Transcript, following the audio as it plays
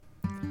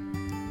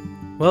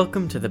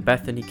Welcome to the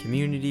Bethany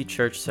Community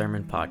Church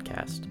Sermon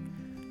Podcast.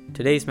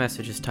 Today's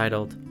message is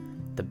titled,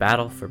 The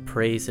Battle for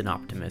Praise and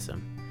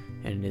Optimism,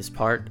 and it is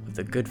part of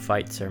the Good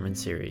Fight sermon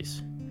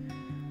series.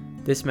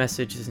 This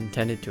message is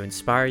intended to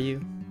inspire you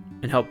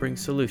and help bring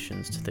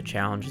solutions to the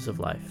challenges of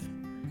life.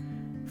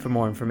 For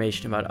more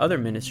information about other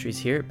ministries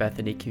here at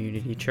Bethany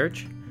Community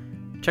Church,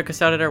 check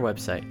us out at our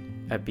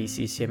website at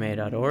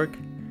bccma.org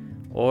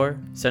or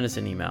send us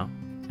an email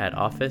at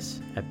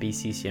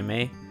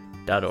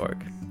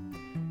office@bccma.org.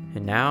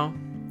 And now,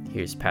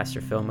 here's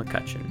Pastor Phil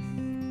McCutcheon.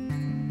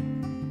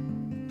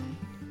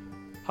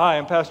 Hi,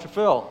 I'm Pastor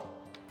Phil.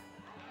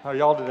 How are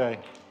y'all today?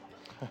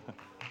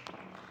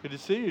 Good to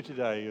see you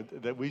today.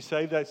 That we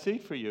saved that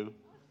seat for you,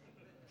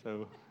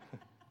 so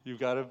you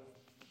got to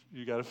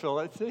fill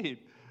that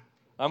seat.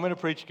 I'm going to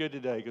preach good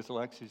today because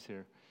Alexi's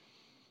here.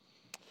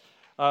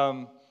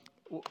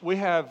 We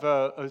have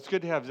it's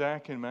good to have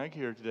Zach and Meg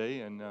here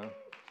today, and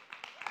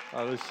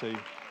let's see.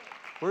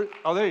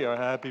 There you are.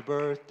 Happy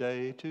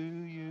birthday to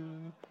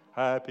you.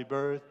 Happy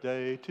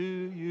birthday to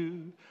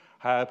you.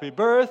 Happy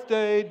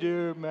birthday,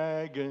 dear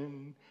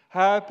Megan.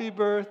 Happy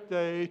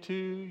birthday to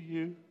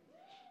you.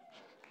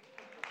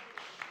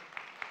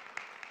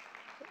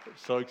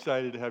 So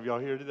excited to have y'all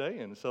here today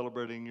and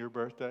celebrating your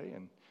birthday.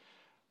 And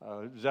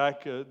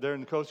Zach, they're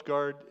in the Coast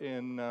Guard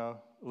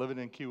living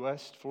in Key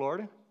West,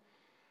 Florida.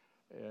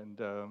 And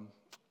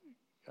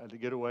had to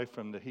get away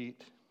from the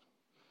heat.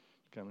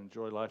 Come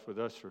enjoy life with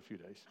us for a few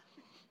days.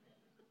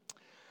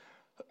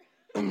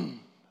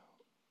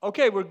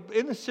 Okay, we're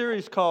in a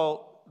series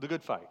called The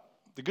Good Fight.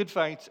 The Good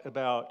Fight's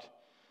about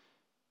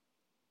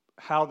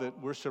how that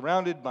we're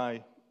surrounded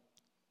by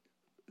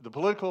the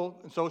political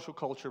and social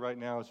culture right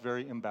now is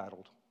very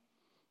embattled.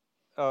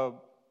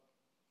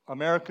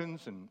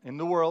 Americans and in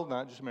the world,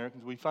 not just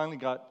Americans, we finally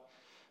got,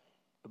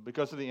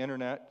 because of the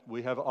internet,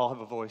 we all have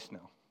a voice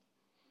now.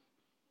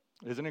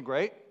 Isn't it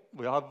great?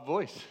 We all have a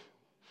voice.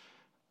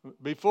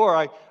 Before,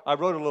 I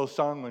wrote a little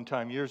song one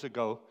time years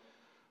ago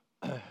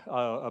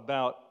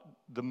about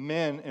the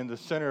men in the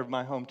center of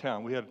my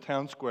hometown. We had a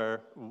town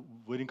square.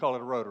 We didn't call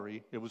it a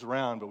rotary. It was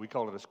round, but we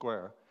called it a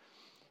square.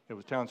 It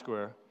was town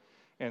square.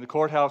 And the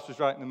courthouse was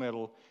right in the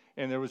middle.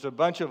 And there was a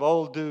bunch of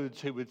old dudes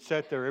who would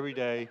sit there every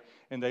day,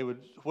 and they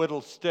would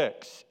whittle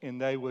sticks, and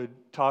they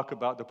would talk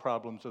about the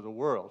problems of the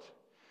world.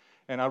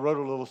 And I wrote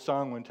a little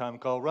song one time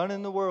called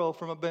Running the World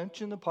from a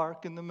Bench in the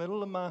Park in the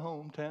Middle of My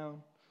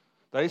Hometown.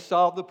 They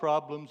solve the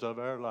problems of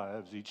our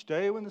lives each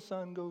day when the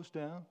sun goes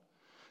down.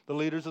 The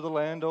leaders of the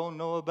land don't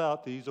know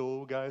about these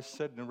old guys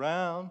sitting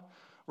around,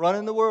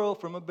 running the world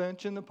from a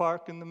bench in the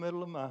park in the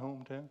middle of my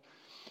hometown.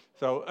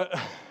 So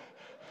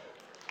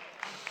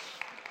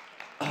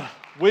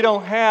we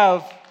don't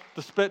have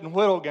the spit and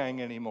whittle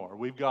gang anymore.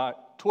 We've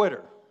got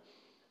Twitter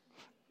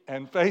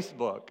and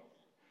Facebook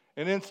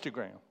and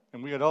Instagram.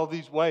 And we had all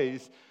these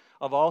ways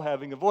of all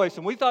having a voice.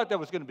 And we thought that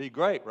was going to be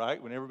great,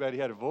 right? When everybody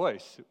had a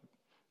voice.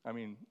 I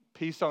mean,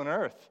 peace on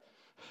earth.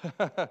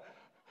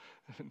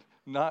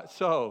 Not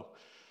so.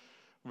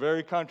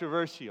 Very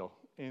controversial.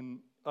 And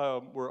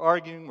we're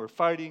arguing, we're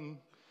fighting.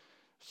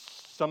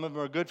 Some of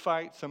them are good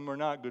fights, some are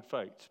not good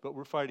fights, but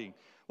we're fighting.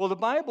 Well, the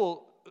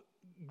Bible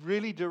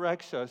really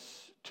directs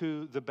us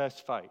to the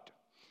best fight.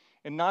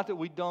 And not that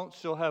we don't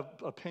still have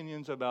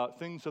opinions about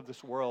things of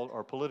this world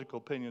or political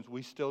opinions,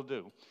 we still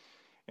do.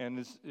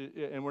 And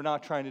we're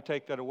not trying to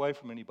take that away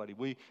from anybody.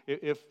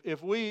 If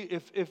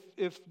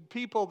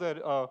people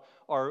that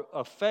are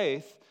of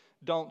faith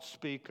don't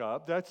speak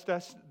up, that's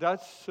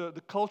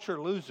the culture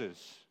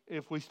loses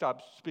if we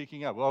stop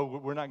speaking up. Well,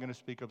 we're not going to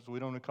speak up, so we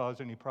don't want to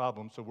cause any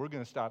problems, so we're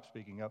going to stop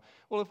speaking up.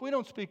 Well, if we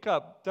don't speak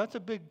up, that's a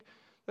big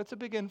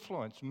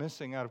influence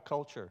missing out of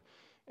culture.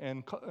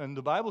 And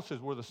the Bible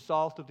says we're the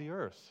salt of the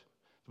earth.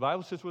 The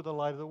Bible says we're the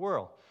light of the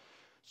world.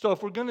 So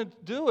if we're going to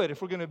do it,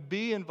 if we're going to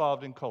be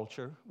involved in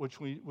culture, which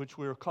we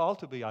are called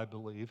to be, I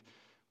believe,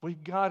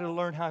 we've got to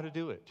learn how to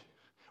do it.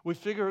 We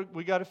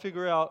got to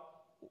figure out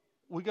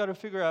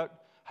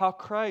how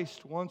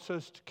Christ wants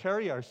us to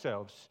carry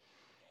ourselves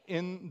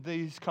in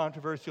these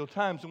controversial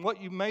times. And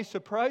what may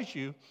surprise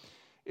you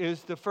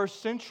is the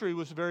first century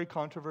was very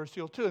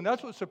controversial too. And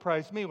that's what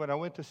surprised me when I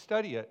went to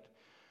study it.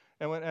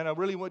 And I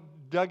really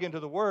dug into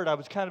the Word, I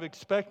was kind of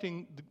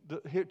expecting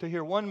to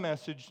hear one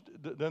message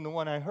than the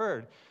one I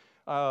heard.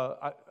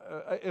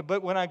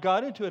 But when I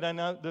got into it,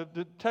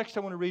 the text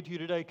I want to read to you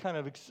today kind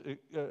of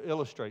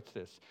illustrates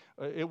this.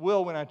 It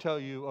will when I tell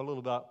you a little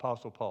about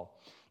Apostle Paul.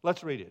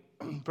 Let's read it.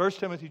 1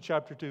 Timothy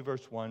chapter 2,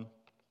 verse 1.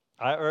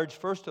 I urge,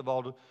 first of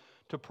all,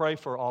 to pray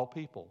for all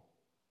people.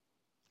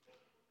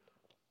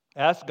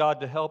 Ask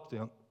God to help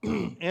them,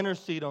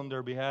 intercede on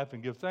their behalf,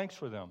 and give thanks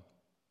for them.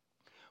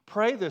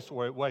 Pray this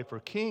way for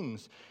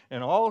kings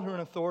and all who are in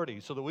authority,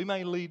 so that we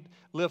may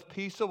live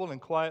peaceable and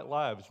quiet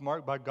lives,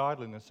 marked by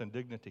godliness and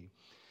dignity.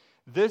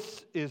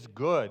 This is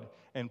good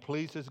and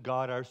pleases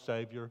God our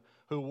Savior,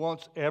 who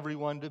wants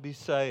everyone to be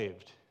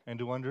saved and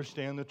to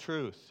understand the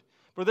truth.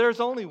 For there is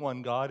only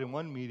one God and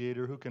one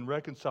mediator who can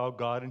reconcile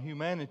God and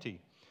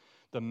humanity,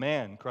 the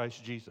man,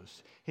 Christ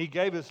Jesus. He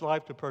gave his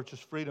life to purchase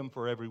freedom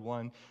for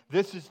everyone.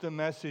 This is the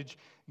message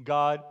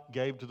God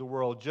gave to the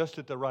world just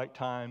at the right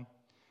time.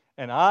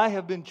 And I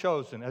have been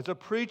chosen as a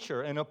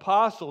preacher and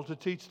apostle to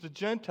teach the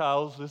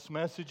Gentiles this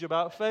message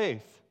about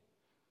faith.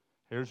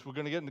 We're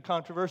going to get in the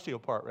controversial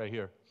part right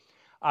here.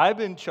 I've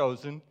been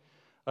chosen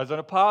as an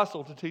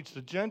apostle to teach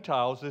the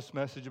Gentiles this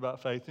message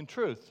about faith and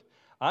truth.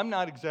 I'm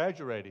not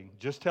exaggerating,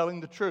 just telling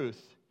the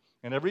truth.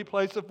 In every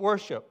place of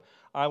worship,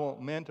 I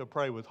want men to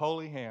pray with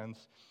holy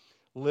hands,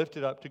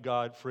 lifted up to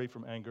God, free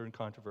from anger and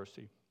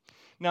controversy.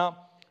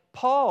 Now,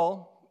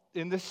 Paul,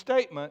 in this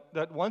statement,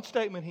 that one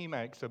statement he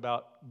makes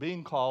about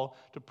being called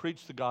to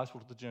preach the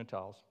gospel to the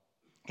Gentiles,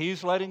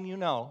 he's letting you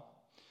know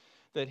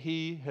that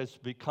he has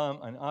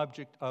become an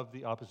object of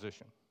the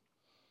opposition.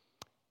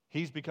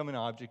 He's become an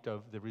object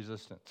of the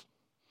resistance.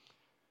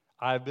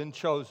 I've been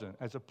chosen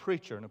as a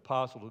preacher and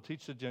apostle to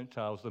teach the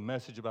Gentiles the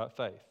message about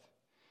faith.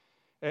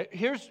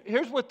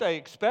 Here's what they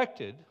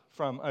expected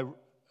from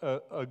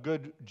a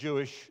good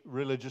Jewish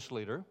religious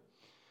leader.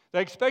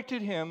 They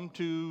expected him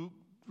to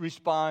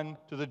respond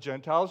to the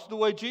Gentiles the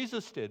way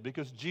Jesus did,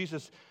 because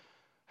Jesus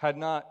had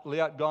not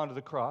yet gone to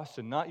the cross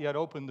and not yet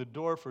opened the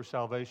door for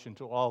salvation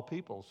to all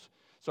peoples.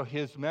 So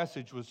his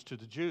message was to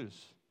the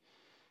Jews.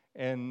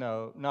 And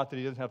not that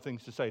he doesn't have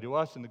things to say to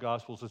us in the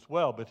Gospels as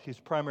well, but his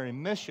primary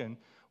mission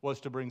was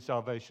to bring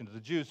salvation to the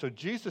Jews. So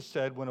Jesus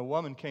said, when a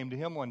woman came to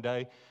him one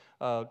day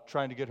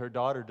trying to get her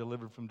daughter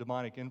delivered from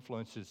demonic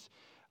influences,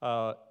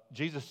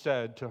 Jesus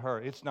said to her,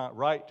 it's not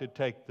right to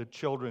take the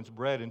children's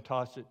bread and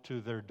toss it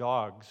to their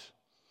dogs.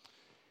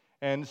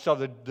 And so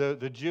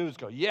the Jews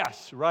go,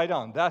 yes, right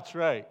on, that's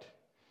right.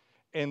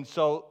 And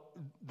so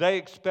they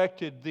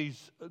expected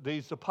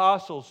these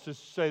apostles to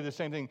say the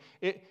same thing.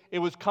 It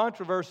was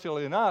controversial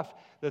enough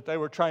that they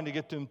were trying to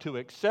get them to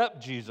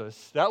accept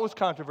Jesus. That was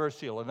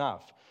controversial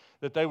enough.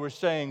 That they were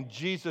saying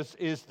Jesus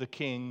is the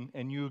king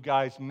and you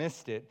guys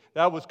missed it.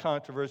 That was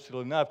controversial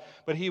enough.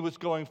 But he was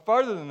going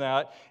farther than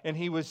that, and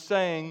he was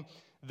saying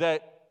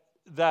that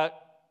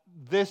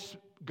this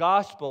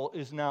gospel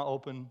is now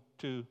open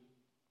to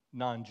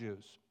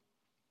non-Jews.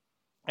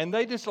 And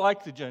they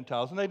disliked the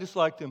Gentiles, and they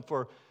disliked them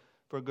for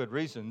good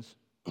reasons.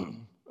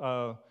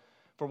 For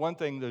one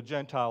thing, the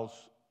Gentiles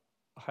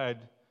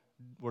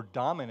were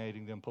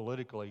dominating them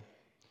politically,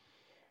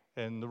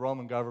 and the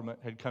Roman government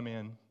had come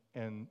in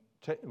and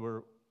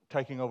were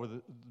taking over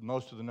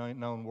most of the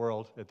known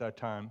world at that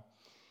time.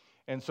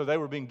 And so they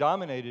were being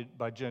dominated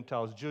by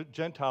Gentiles.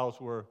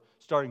 Gentiles were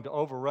starting to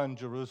overrun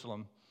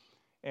Jerusalem.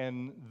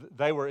 And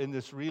they were in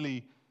this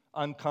really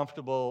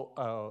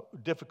uncomfortable,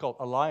 difficult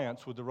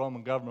alliance with the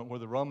Roman government, where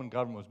the Roman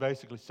government was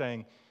basically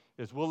saying,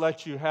 we'll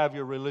let you have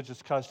your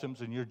religious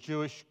customs and your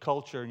Jewish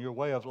culture and your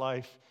way of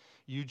life.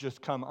 You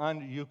just come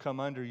under,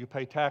 you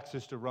pay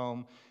taxes to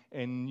Rome,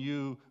 and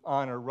you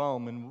honor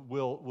Rome, and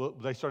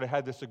they sort of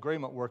had this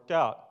agreement worked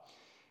out.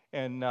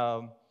 And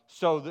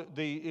so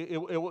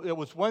it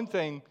was one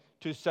thing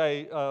to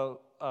say,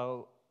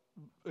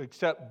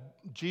 accept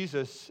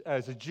Jesus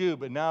as a Jew,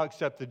 but now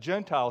accept the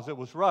Gentiles. It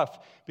was rough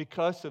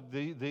because of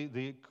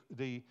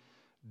the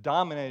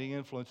dominating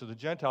influence of the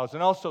Gentiles,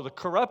 and also the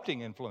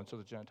corrupting influence of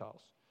the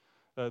Gentiles.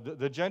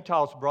 The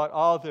Gentiles brought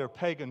all their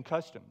pagan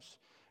customs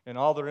and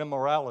all their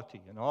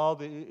immorality, and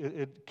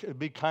it could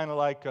be kind of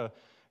like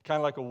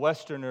a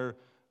Westerner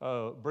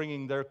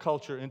bringing their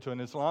culture into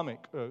an Islamic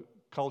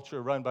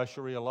culture run by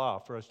Sharia law,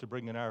 for us to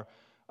bring in our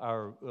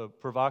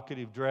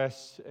provocative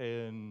dress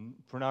and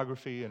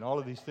pornography and all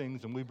of these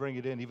things, and we bring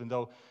it in, even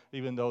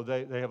though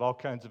they have all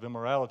kinds of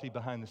immorality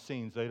behind the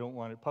scenes. They don't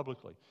want it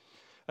publicly.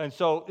 And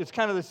so it's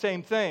kind of the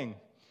same thing.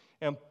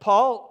 And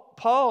Paul,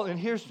 and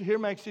here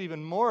makes it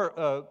even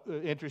more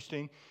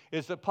interesting,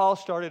 is that Paul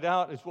started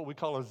out as what we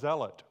call a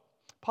zealot.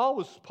 Paul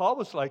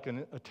was like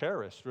a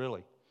terrorist,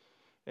 really.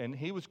 And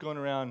he was going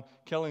around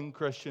killing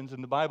Christians.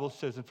 And the Bible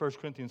says in 1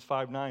 Corinthians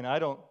 5:9, I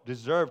don't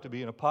deserve to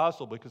be an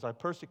apostle because I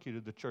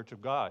persecuted the church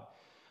of God.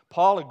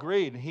 Paul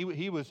agreed. And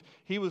he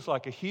was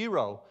like a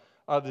hero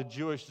of the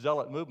Jewish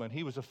zealot movement.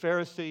 He was a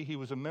Pharisee. He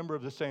was a member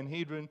of the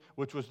Sanhedrin,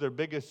 which was their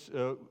biggest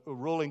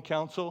ruling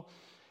council.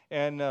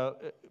 And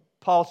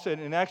Paul said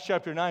in Acts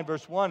chapter 9,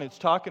 verse 1, it's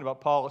talking about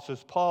Paul. It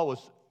says Paul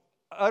was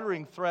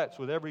uttering threats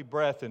with every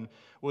breath and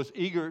was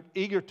eager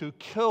to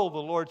kill the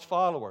Lord's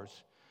followers.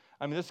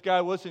 I mean, this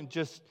guy wasn't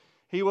just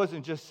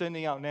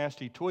sending out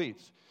nasty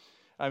tweets.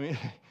 I mean,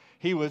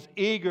 he was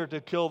eager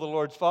to kill the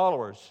Lord's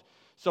followers.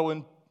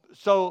 So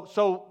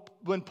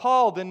when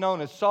Paul, then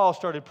known as Saul,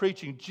 started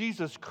preaching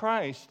Jesus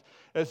Christ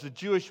as the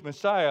Jewish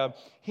Messiah,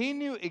 he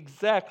knew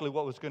exactly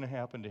what was going to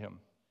happen to him.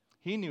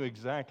 He knew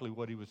exactly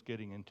what he was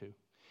getting into.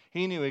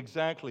 He knew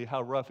exactly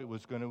how rough it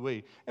was going to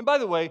be. And by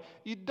the way,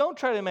 you don't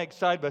try to make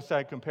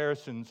side-by-side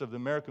comparisons of the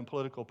American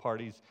political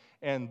parties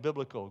and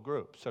biblical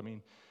groups. I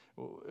mean,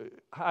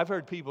 I've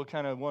heard people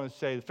kind of want to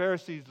say the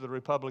Pharisees are the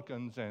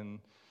Republicans and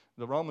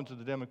the Romans are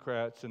the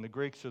Democrats and the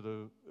Greeks are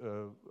the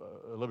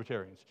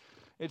libertarians.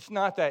 It's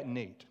not that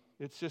neat.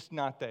 It's just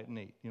not that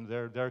neat. You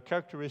know, there are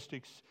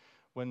characteristics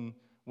when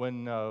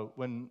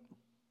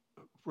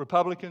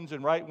Republicans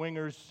and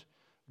right-wingers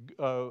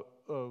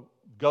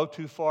go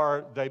too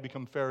far, they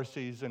become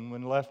Pharisees, and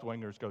when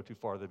left-wingers go too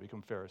far, they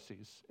become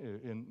Pharisees.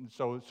 And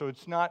so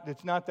it's not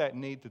that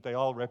neat that they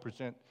all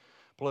represent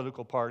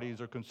political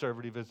parties or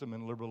conservatism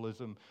and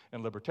liberalism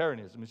and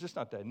libertarianism. It's just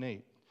not that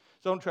neat.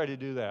 So don't try to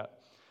do that.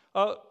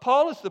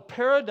 Paul is the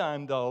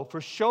paradigm, though,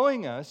 for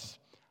showing us,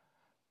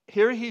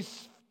 here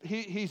he's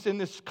in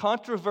this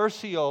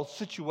controversial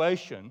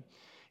situation.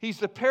 He's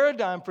the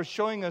paradigm for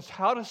showing us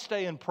how to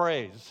stay in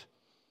praise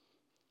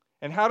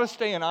and how to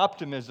stay in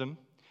optimism,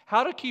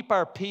 how to keep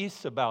our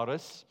peace about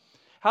us,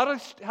 how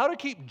to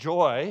keep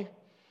joy,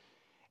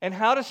 and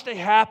how to stay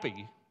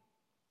happy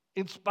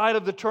in spite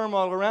of the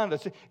turmoil around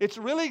us. It's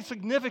really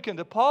significant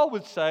that Paul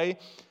would say,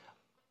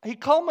 he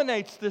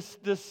culminates this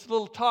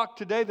little talk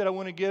today that I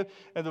want to give,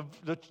 and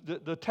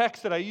the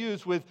text that I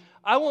use with,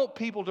 I want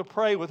people to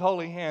pray with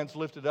holy hands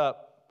lifted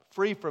up,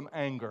 free from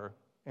anger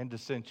and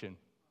dissension.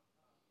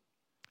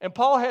 And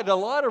Paul had a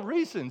lot of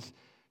reasons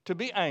to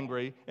be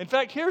angry. In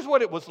fact, here's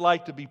what it was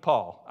like to be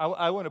Paul.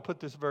 I want to put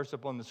this verse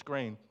up on the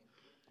screen,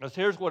 because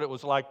here's what it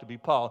was like to be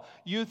Paul.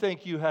 You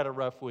think you had a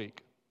rough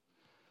week.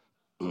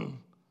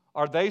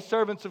 Are they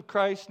servants of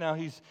Christ? Now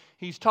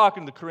he's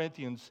talking to the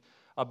Corinthians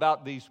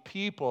about these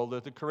people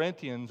that the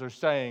Corinthians are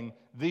saying,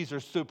 these are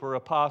super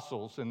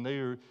apostles, and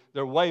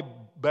they're way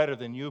better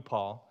than you,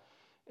 Paul.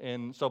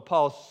 And so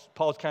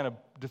Paul's kind of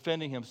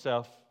defending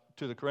himself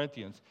to the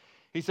Corinthians.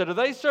 He said, are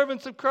they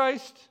servants of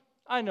Christ?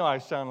 I know I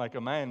sound like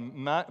a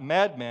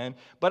madman,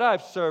 but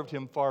I've served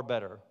him far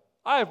better.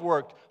 I've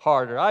worked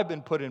harder. I've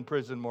been put in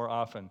prison more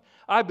often.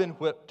 I've been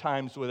whipped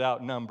times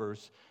without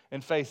numbers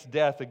and faced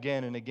death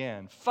again and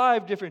again.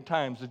 5 different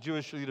times the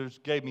Jewish leaders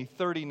gave me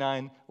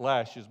 39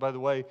 lashes. By the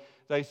way,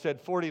 they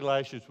said 40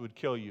 lashes would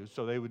kill you,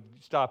 so they would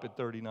stop at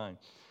 39.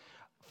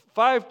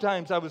 5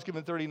 times I was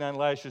given 39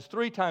 lashes.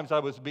 3 times I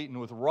was beaten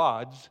with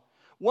rods.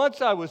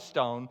 Once I was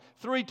stoned.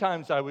 3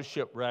 times I was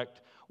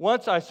shipwrecked.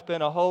 Once I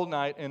spent a whole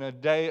night and a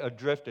day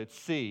adrift at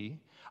sea.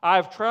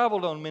 I've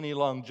traveled on many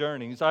long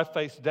journeys. I've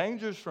faced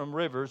dangers from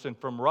rivers and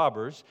from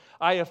robbers.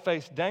 I have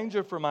faced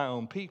danger from my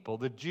own people,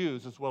 the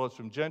Jews, as well as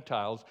from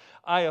Gentiles.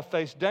 I have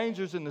faced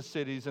dangers in the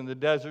cities, in the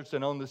deserts,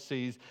 and on the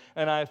seas.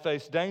 And I have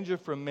faced danger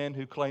from men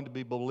who claim to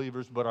be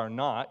believers but are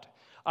not.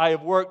 I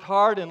have worked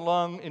hard and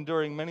long,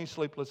 enduring many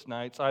sleepless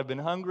nights. I've been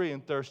hungry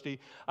and thirsty.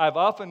 I've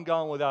often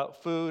gone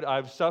without food.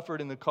 I've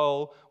suffered in the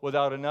cold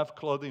without enough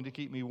clothing to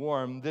keep me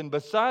warm. Then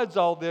besides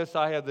all this,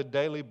 I have the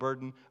daily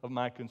burden of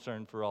my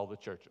concern for all the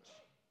churches.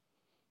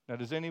 Now,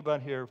 does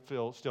anybody here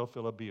still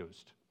feel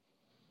abused?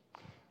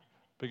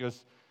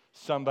 Because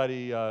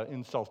somebody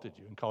insulted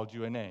you and called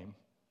you a name.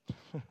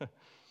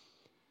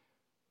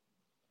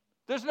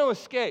 There's no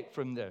escape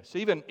from this.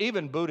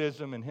 Even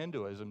Buddhism and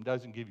Hinduism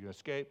doesn't give you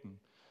escape. And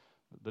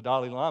the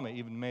Dalai Lama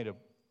even made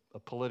a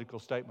political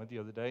statement the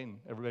other day, and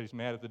everybody's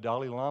mad at the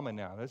Dalai Lama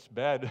now. That's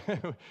bad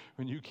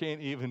when you can't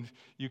even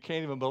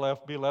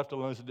be left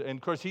alone. And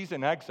of course, he's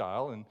in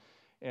exile,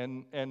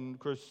 and of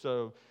course,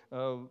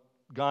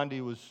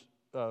 Gandhi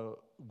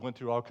went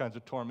through all kinds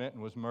of torment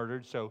and was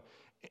murdered. So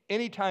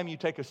anytime you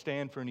take a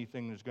stand for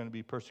anything, there's going to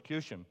be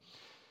persecution.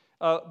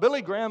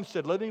 Billy Graham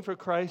said, living for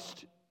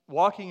Christ,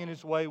 walking in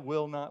his way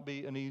will not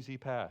be an easy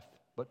path,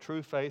 but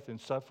true faith and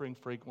suffering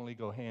frequently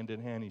go hand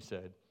in hand, he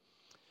said.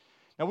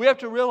 Now we have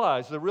to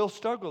realize the real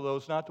struggle, though,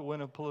 is not to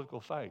win a political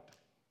fight,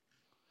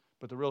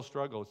 but the real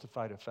struggle is to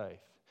fight a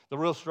faith. The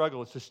real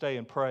struggle is to stay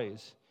in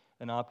praise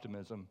and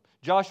optimism.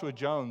 Joshua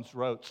Jones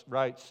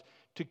writes,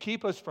 to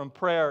keep us from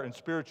prayer and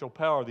spiritual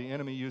power, the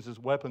enemy uses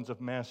weapons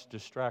of mass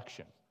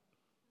distraction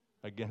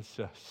against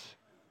us.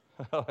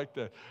 I like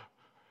that.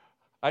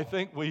 I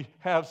think we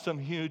have some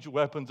huge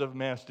weapons of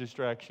mass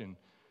distraction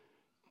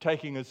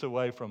taking us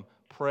away from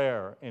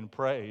prayer and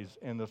praise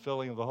and the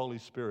filling of the Holy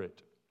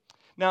Spirit.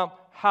 Now,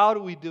 how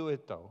do we do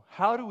it, though?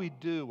 How do we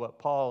do what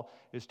Paul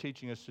is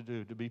teaching us to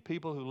do? To be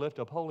people who lift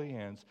up holy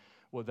hands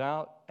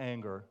without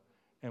anger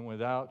and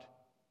without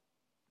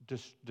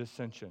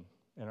dissension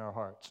in our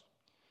hearts.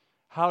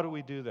 How do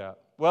we do that?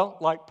 Well,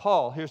 like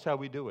Paul, here's how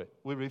we do it.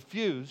 We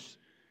refuse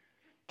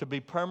to be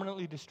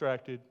permanently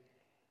distracted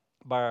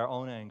by our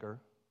own anger,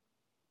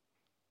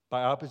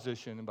 by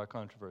opposition, and by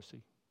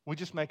controversy. We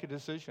just make a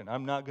decision.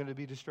 I'm not going to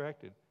be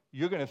distracted.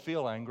 You're going to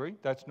feel angry.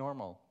 That's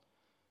normal.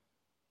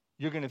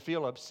 You're going to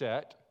feel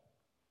upset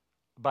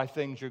by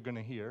things you're going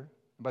to hear,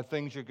 by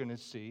things you're going to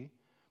see.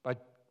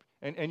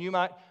 And you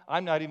might,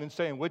 I'm not even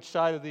saying which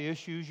side of the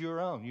issue you're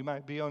on. You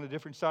might be on a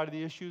different side of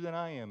the issue than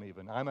I am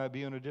even. I might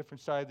be on a different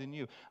side than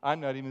you.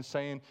 I'm not even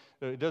saying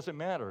it doesn't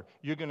matter.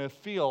 You're going to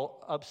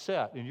feel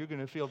upset and you're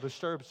going to feel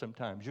disturbed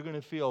sometimes. You're going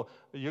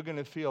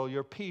to feel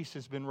your peace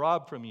has been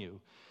robbed from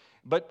you.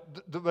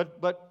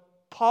 But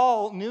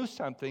Paul knew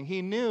something.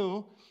 He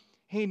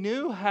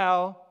knew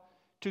how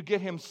to get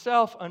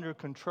himself under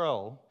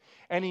control,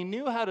 and he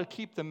knew how to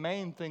keep the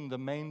main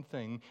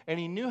thing, and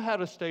he knew how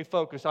to stay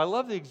focused. I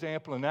love the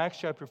example in Acts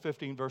chapter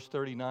 15, verse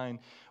 39,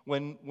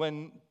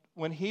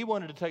 when he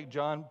wanted to take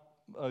John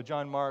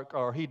Mark,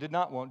 or he did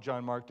not want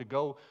John Mark to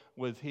go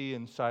with he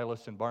and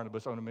Silas and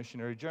Barnabas on a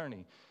missionary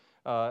journey.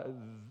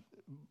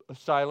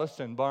 Silas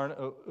and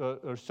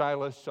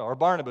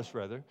Barnabas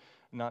rather,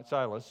 not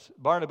Silas.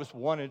 Barnabas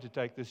wanted to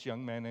take this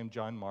young man named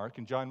John Mark,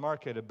 and John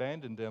Mark had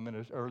abandoned them in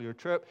an earlier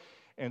trip,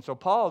 and so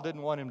Paul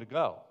didn't want him to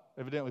go.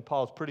 Evidently,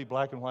 Paul's a pretty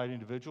black and white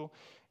individual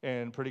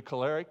and pretty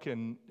choleric,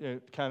 and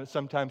kind of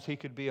sometimes he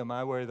could be a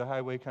my way or the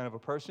highway kind of a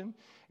person.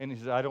 And he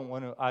says, I don't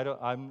want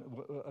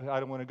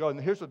to go. And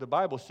here's what the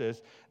Bible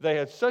says: they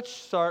had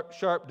such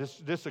sharp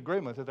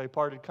disagreement that they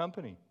parted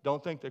company.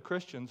 Don't think that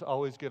Christians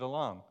always get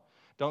along.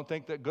 Don't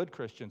think that good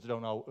Christians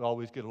don't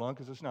always get along,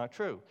 because it's not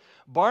true.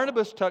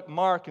 Barnabas took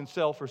Mark and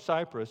sailed for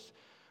Cyprus,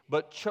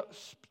 but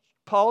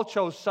Paul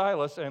chose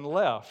Silas and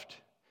left.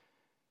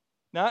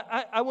 Now,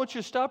 I want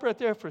you to stop right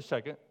there for a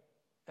second.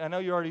 I know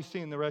you're already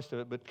seeing the rest of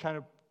it, but kind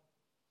of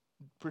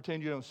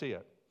pretend you don't see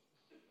it.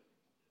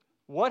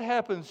 What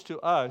happens to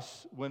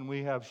us when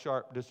we have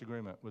sharp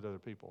disagreement with other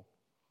people?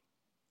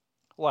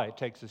 Why? It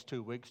takes us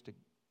 2 weeks to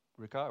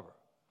recover.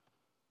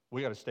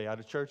 We got to stay out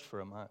of church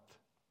for a month.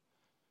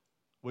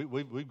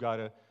 We've got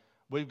to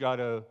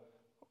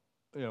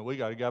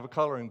have a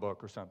coloring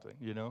book or something,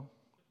 you know.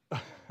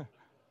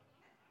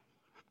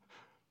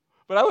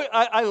 But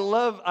I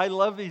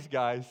love these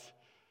guys,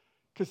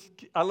 because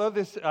I love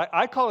this.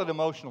 I call it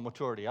emotional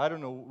maturity. I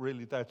don't know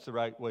really if that's the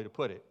right way to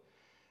put it.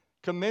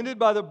 Commended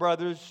by the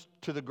brothers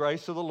to the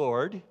grace of the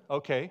Lord.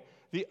 Okay.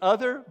 The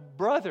other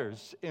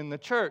brothers in the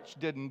church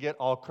didn't get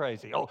all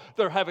crazy. Oh,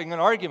 they're having an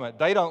argument.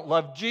 They don't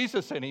love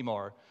Jesus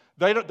anymore.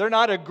 They're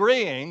not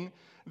agreeing.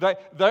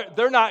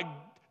 They're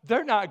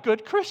not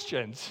good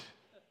Christians.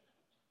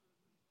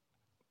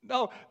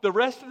 No, the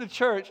rest of the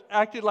church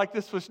acted like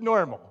this was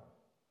normal.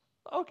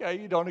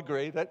 Okay, you don't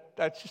agree.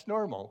 That's just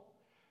normal.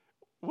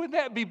 Wouldn't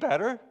that be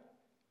better?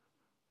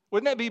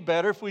 Wouldn't that be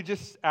better if we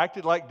just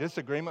acted like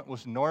disagreement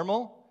was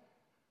normal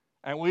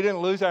and we didn't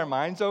lose our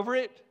minds over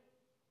it?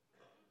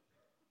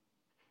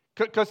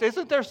 Because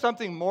isn't there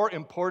something more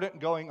important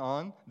going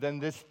on than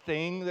this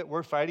thing that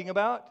we're fighting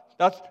about?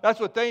 That's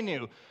what they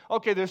knew.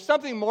 Okay, there's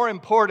something more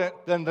important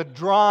than the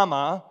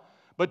drama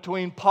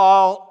between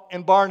Paul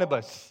and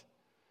Barnabas.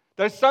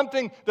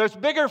 There's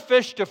bigger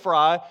fish to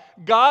fry.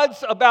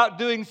 God's about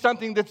doing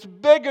something that's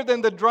bigger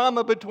than the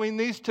drama between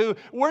these two.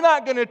 We're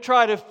not going to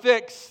try to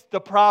fix the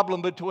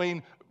problem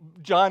between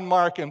John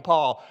Mark and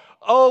Paul.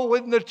 Oh,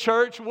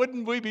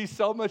 wouldn't we be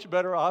so much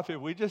better off if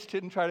we just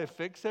didn't try to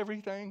fix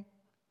everything?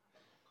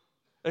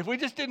 If we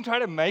just didn't try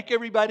to make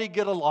everybody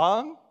get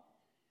along?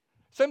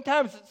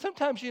 Sometimes,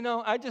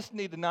 I just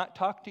need to not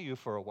talk to you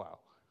for a while.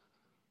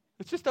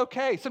 It's just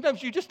okay.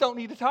 Sometimes you just don't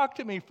need to talk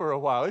to me for a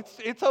while.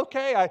 It's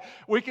okay.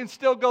 We can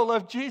still go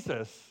love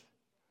Jesus.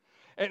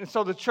 And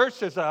so the church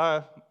says,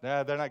 they're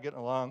not getting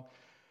along.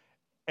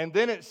 And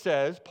then it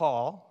says,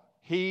 Paul,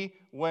 he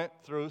went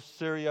through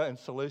Syria and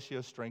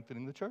Cilicia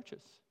strengthening the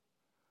churches.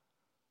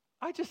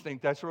 I just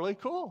think that's really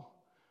cool.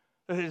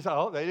 They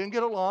didn't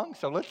get along,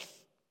 so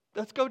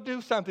let's go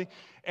do something.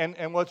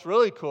 And what's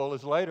really cool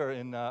is later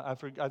in, I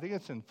think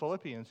it's in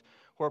Philippians,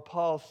 where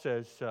Paul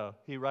says,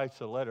 he writes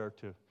a letter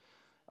to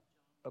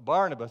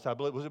Barnabas, I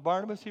believe. Was it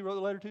Barnabas he wrote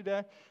the letter to,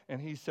 Dad?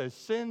 And he says,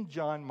 send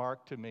John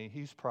Mark to me.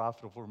 He's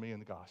profitable for me in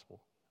the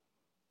gospel.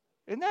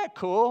 Isn't that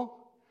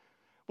cool?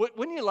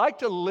 Wouldn't you like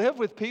to live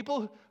with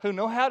people who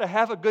know how to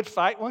have a good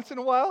fight once in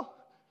a while?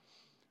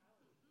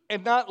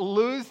 And not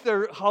lose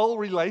their whole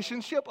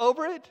relationship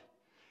over it?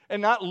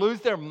 And not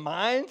lose their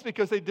minds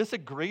because they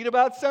disagreed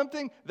about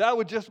something? That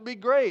would just be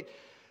great.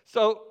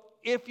 So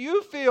if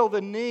you feel the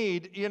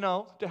need,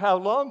 to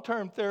have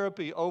long-term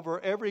therapy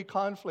over every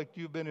conflict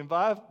you've been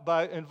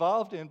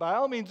involved in, by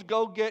all means,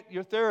 go get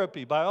your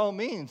therapy. By all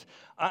means.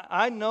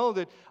 I know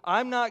that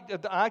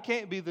I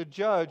can't be the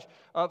judge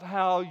of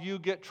how you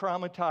get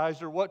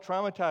traumatized or what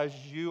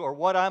traumatizes you or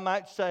what I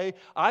might say.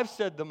 I've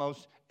said the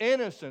most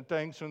innocent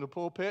things from the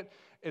pulpit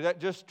that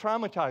just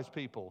traumatized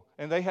people.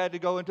 And they had to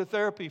go into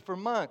therapy for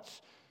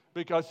months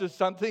because of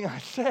something I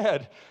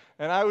said.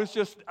 And I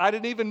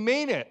didn't even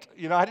mean it.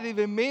 I didn't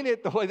even mean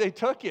it the way they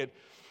took it.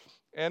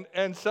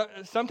 And so,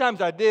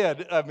 sometimes I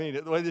did mean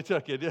it the way they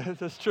took it. Yes,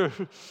 that's true.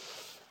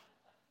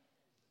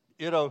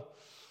 I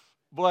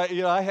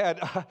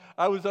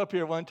was up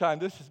here one time.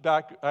 This is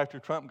back after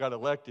Trump got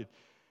elected.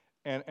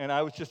 And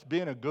I was just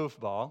being a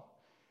goofball.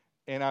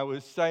 And I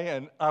was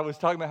talking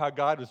about how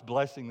God was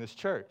blessing this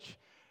church.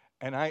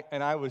 And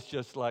I was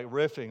just like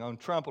riffing on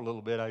Trump a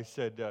little bit. I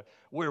said,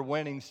 we're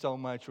winning so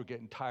much, we're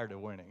getting tired of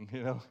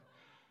winning,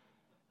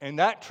 And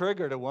that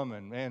triggered a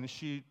woman, man.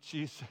 She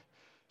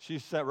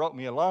wrote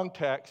me a long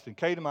text and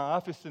came to my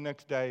office the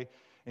next day,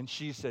 and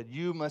she said,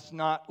 you must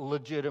not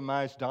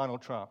legitimize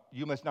Donald Trump.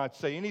 You must not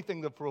say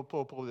anything that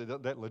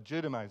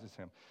legitimizes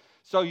him.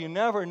 So you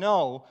never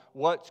know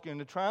what's going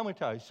to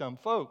traumatize some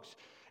folks.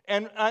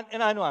 And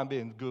I know I'm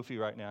being goofy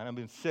right now, and I'm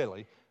being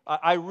silly.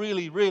 I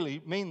really,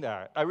 really mean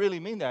that. I really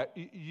mean that.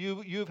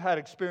 You've had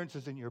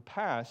experiences in your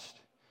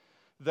past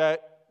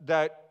that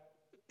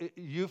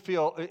you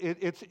feel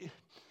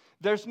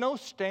there's no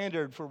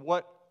standard for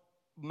what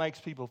makes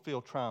people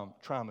feel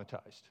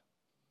traumatized.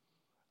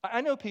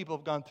 I know people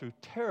have gone through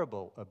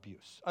terrible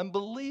abuse,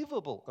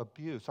 unbelievable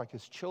abuse, like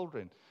as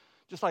children,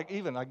 Just like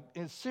even like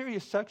in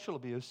serious sexual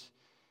abuse,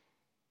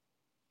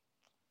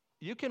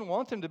 you can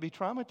want them to be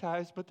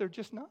traumatized, but they're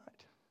just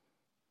not.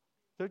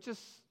 They're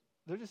just,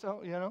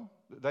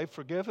 they've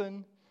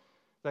forgiven.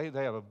 They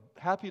have a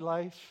happy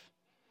life.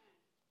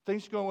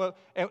 Things are going well.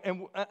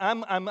 And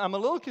I'm a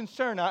little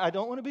concerned. I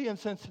don't want to be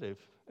insensitive.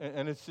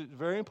 And it's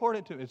very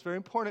important to me. It's very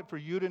important for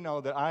you to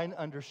know that I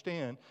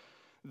understand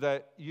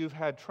that you've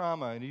had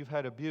trauma and you've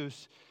had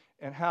abuse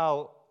and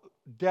how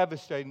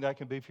devastating that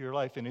can be for your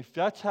life. And if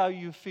that's how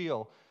you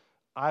feel,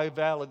 I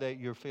validate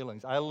your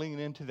feelings. I lean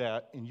into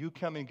that, and you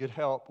come and get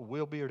help.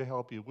 We'll be here to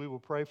help you. We will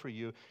pray for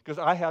you, because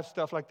I have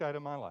stuff like that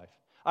in my life.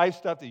 I have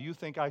stuff that you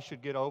think I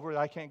should get over that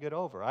I can't get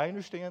over. I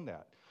understand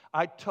that.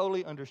 I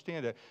totally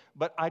understand that.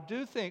 But I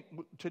do think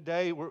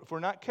today, if we're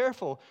not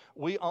careful,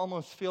 we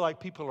almost feel like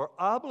people are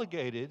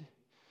obligated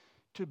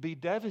to be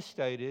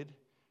devastated,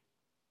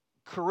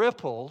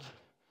 crippled,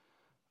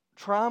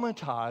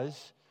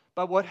 traumatized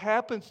by what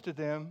happens to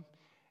them.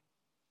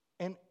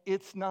 And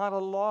it's not a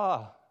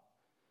law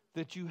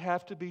that you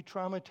have to be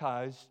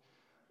traumatized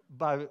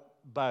by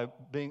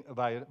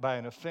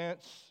an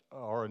offense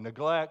or a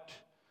neglect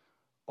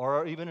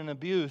or even an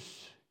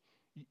abuse.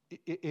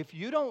 If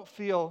you don't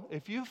feel,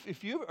 if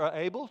you are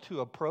able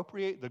to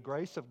appropriate the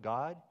grace of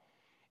God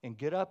and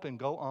get up and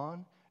go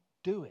on,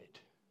 do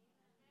it.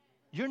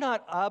 You're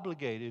not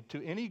obligated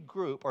to any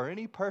group or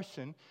any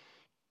person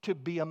to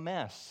be a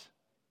mess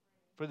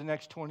for the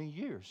next 20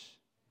 years.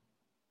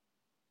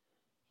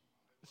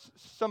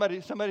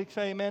 Somebody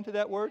say amen to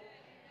that word?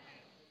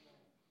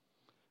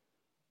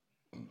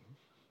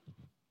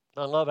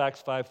 I love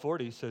Acts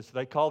 5:40. It says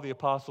they call the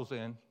apostles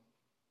in.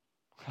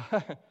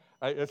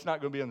 It's not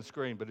going to be on the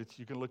screen, but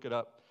you can look it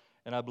up,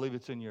 and I believe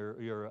it's in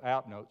your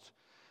app notes.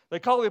 They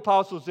call the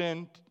apostles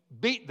in,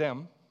 beat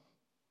them,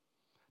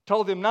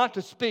 told them not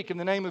to speak in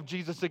the name of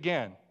Jesus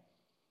again.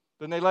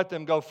 Then they let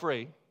them go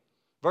free.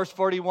 Verse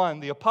 41,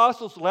 the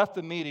apostles left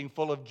the meeting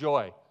full of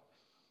joy.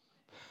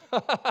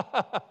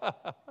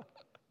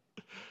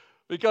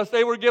 Because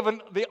they were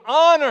given the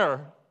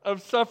honor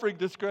of suffering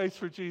disgrace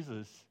for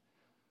Jesus.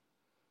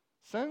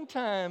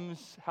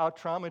 Sometimes how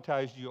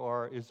traumatized you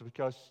are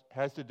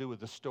has to do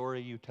with the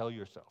story you tell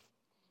yourself.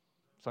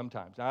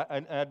 Sometimes.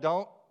 I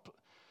don't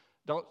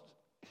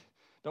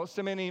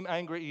send me any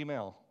angry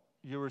email.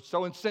 You were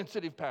so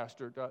insensitive,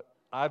 Pastor.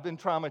 I've been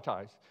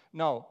traumatized.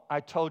 No, I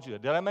told you.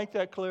 Did I make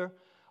that clear?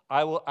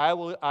 I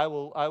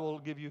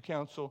will give you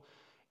counsel,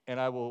 and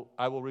I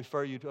will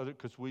refer you to others,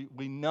 because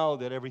we know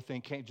that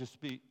everything can't just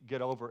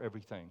get over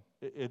everything.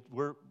 It's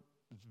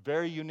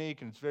very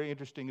unique, and it's very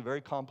interesting and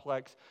very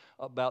complex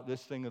about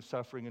this thing of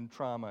suffering and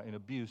trauma and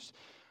abuse.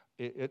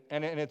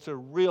 And it's a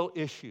real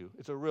issue.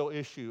 It's a real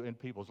issue in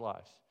people's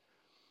lives.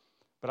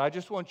 But I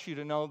just want you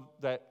to know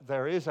that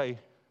there's a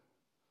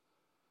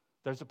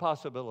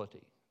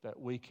possibility that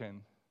we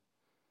can.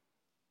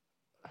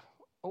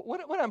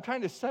 What I'm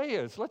trying to say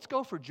is, let's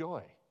go for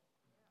joy.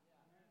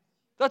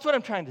 That's what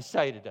I'm trying to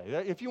say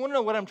today. If you want to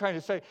know what I'm trying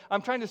to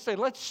say,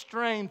 let's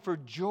strain for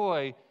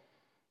joy,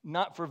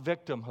 not for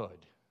victimhood.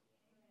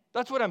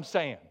 That's what I'm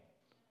saying.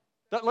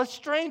 Let's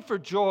strain for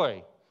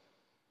joy.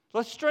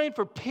 Let's strain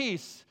for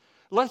peace.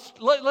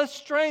 Let's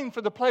strain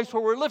for the place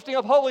where we're lifting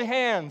up holy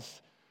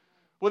hands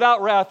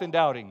without wrath and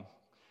doubting.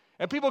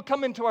 And people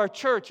come into our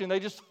church and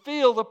they just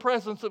feel the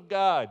presence of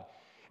God.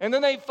 And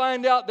then they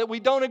find out that we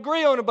don't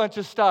agree on a bunch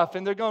of stuff.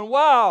 And they're going,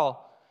 wow,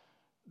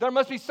 there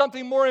must be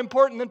something more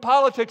important than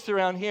politics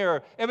around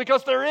here. And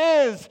because there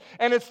is,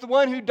 and it's the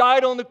one who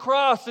died on the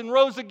cross and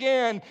rose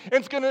again,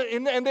 and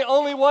the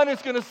only one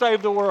who's going to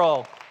save the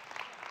world.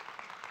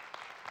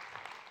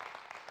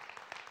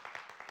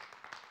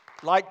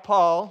 Like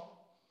Paul,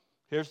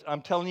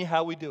 I'm telling you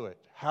how we do it,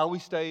 how we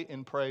stay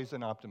in praise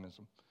and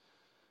optimism.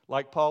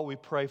 Like Paul, we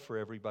pray for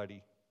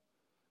everybody,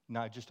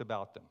 not just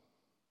about them.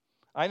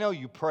 I know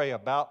you pray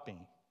about me,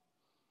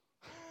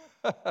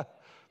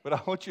 but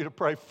I want you to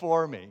pray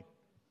for me.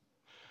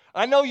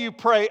 I know you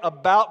pray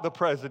about the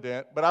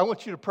president, but I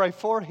want you to pray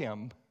for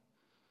him.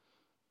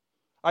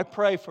 I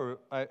prayed for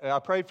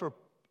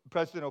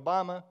President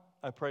Obama.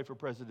 I pray for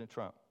President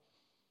Trump.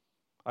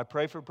 I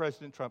pray for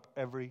President Trump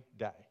every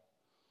day.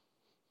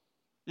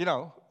 You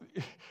know,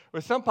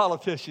 with some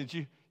politicians,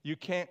 you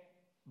can't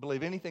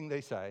believe anything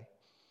they say.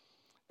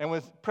 And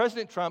with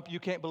President Trump, you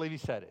can't believe he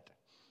said it.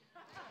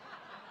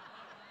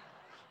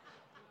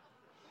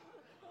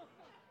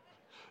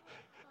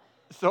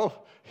 So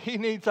he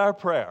needs our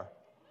prayer.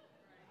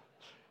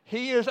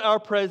 He is our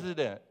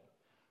president.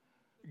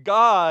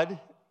 God,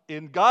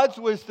 in God's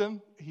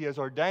wisdom, he has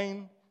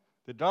ordained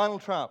that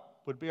Donald Trump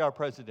would be our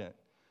president.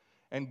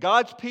 And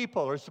God's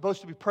people are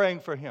supposed to be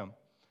praying for him,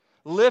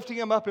 lifting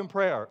him up in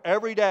prayer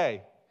every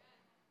day.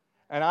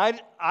 And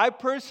I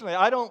personally,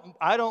 I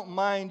don't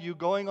mind you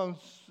going on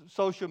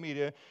social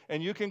media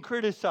and you can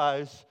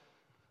criticize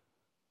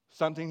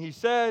something he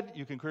said,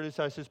 you can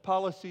criticize his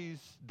policies,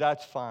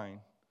 that's fine.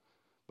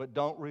 But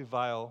don't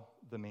revile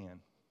the man.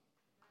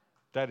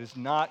 That is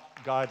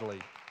not godly.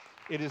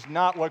 It is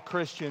not what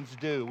Christians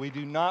do. We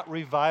do not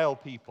revile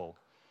people.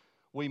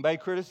 We may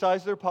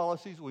criticize their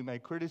policies. We may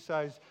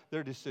criticize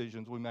their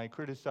decisions. We may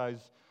criticize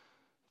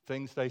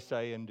things they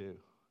say and do.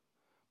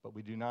 But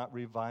we do not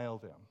revile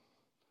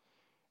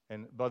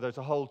them. But there's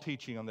a whole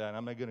teaching on that. And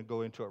I'm not going to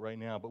go into it right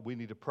now, but we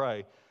need to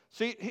pray.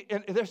 See,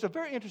 and there's a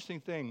very interesting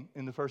thing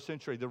in the first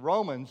century. The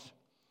Romans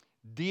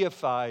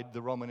deified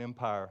the Roman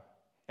Empire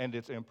and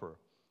its emperor.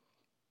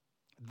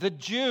 The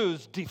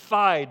Jews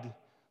defied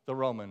the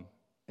Roman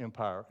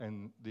Empire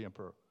and the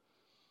emperor.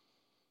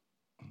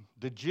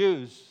 The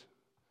Jews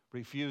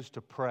refused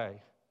to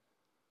pray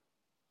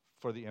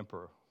for the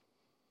emperor.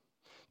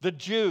 The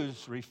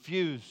Jews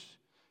refused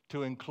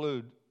to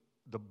include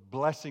the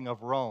blessing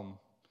of Rome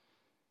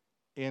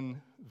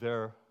in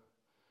their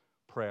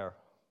prayer.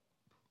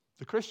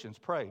 The Christians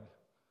prayed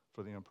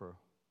for the emperor.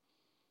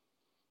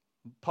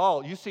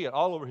 Paul, you see it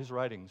all over his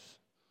writings,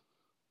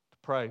 to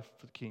pray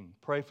for the king,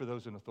 pray for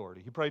those in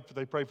authority.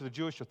 They prayed for the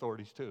Jewish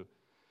authorities too.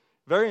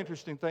 Very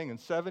interesting thing, in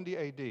 70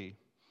 AD,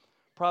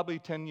 probably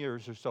 10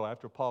 years or so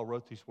after Paul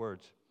wrote these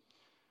words,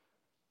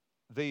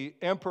 the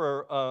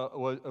emperor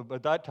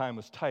at that time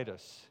was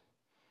Titus,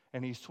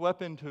 and he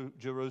swept into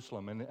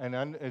Jerusalem.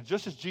 And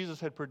just as Jesus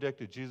had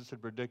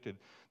predicted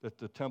that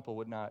the temple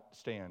would not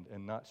stand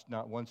and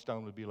not one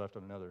stone would be left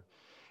on another.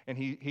 And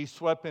he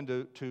swept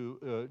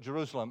into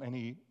Jerusalem, and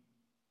he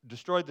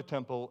destroyed the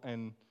temple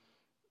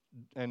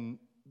and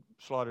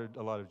slaughtered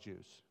a lot of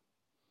Jews.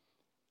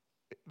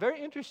 Very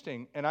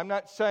interesting, and I'm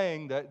not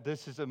saying that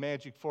this is a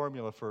magic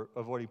formula for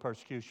avoiding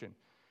persecution.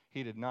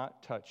 He did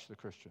not touch the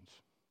Christians.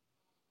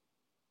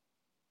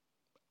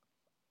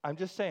 I'm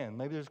just saying,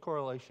 maybe there's a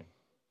correlation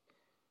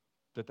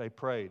that they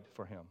prayed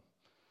for him.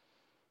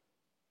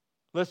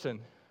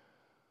 Listen,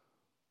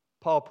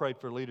 Paul prayed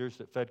for leaders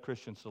that fed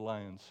Christians to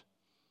lions.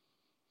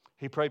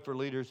 He prayed for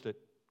leaders that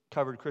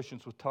covered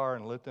Christians with tar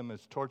and lit them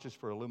as torches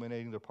for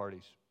illuminating their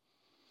parties,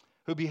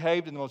 who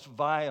behaved in the most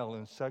vile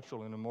and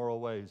sexual and immoral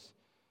ways,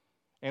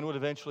 and would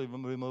eventually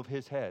remove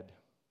his head.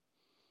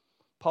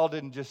 Paul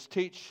didn't just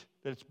teach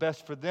that it's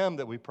best for them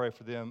that we pray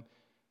for them.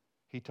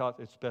 He taught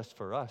it's best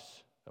for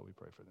us that we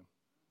pray for them.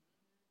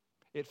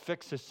 It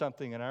fixes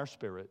something in our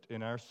spirit,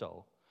 in our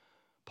soul.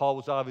 Paul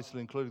was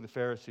obviously including the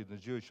Pharisees and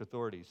the Jewish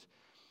authorities.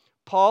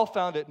 Paul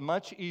found it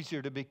much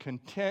easier to be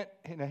content.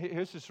 And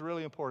here's this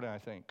really important, I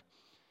think,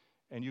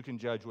 and you can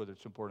judge whether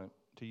it's important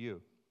to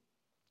you.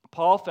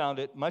 Paul found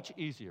it much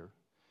easier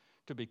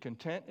to be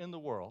content in the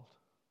world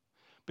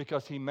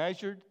because he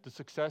measured the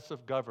success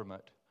of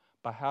government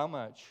by how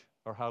much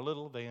or how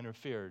little they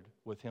interfered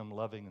with him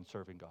loving and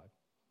serving God.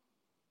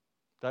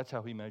 That's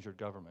how he measured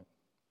government.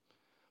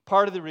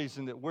 Part of the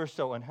reason that we're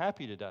so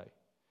unhappy today,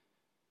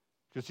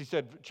 because he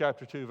said,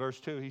 chapter 2,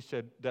 verse 2, he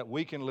said that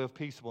we can live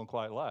peaceable and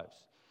quiet lives,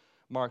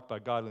 marked by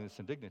godliness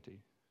and dignity.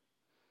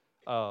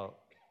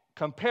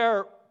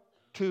 Compare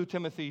 2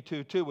 Timothy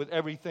 2:2 with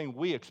everything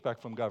we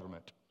expect from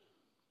government.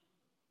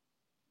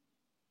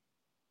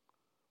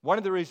 One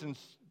of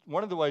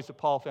the ways that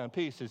Paul found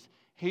peace is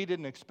he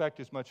didn't expect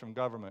as much from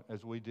government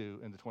as we do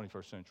in the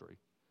 21st century.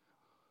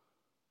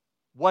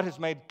 What has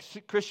made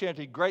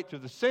Christianity great through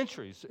the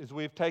centuries is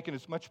we've taken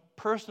as much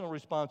personal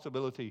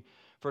responsibility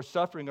for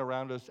suffering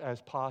around us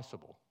as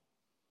possible.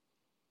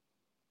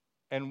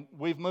 And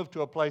we've moved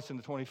to a place in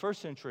the 21st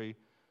century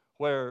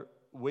where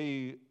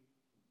we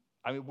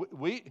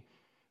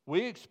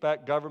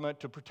expect government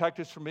to protect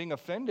us from being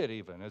offended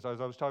even, as I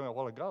was talking about a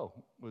while ago.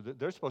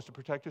 They're supposed to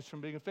protect us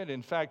from being offended.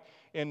 In fact,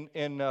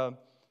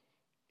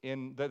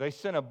 they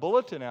sent a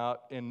bulletin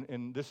out,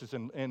 this is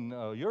in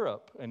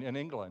Europe, in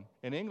England.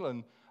 In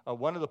England,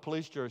 one of the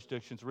police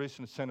jurisdictions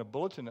recently sent a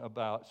bulletin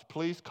about,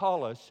 please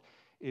call us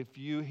if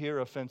you hear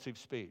offensive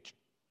speech.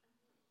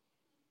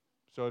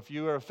 So if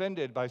you are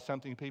offended by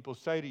something people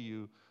say to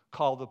you,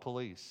 call the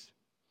police.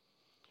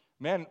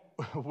 Man,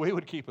 we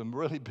would keep them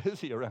really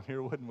busy around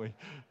here, wouldn't we?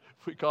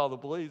 If we call the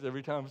police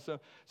every time.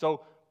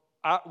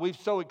 We've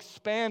so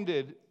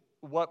expanded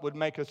what would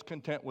make us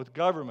content with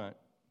government.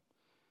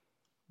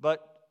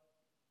 But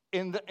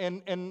in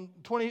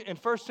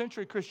first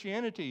century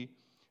Christianity,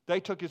 they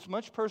took as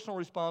much personal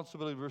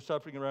responsibility for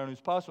suffering around as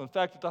possible. In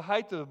fact, at the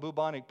height of the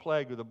bubonic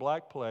plague or the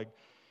Black Plague,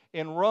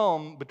 in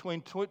Rome,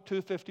 between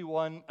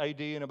 251 AD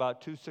and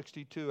about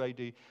 262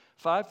 AD,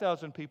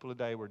 5,000 people a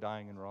day were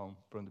dying in Rome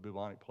from the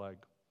bubonic plague.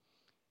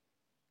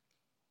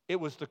 It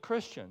was the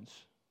Christians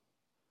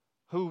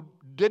who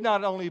did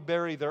not only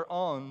bury their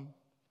own,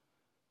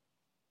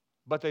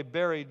 but they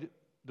buried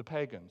the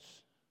pagans.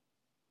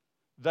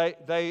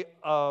 They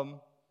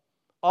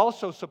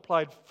also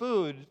supplied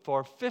food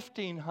for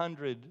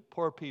 1,500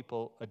 poor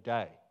people a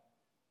day.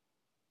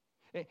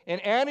 In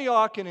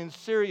Antioch and in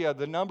Syria,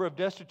 the number of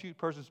destitute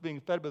persons being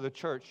fed by the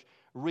church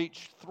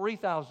reached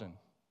 3,000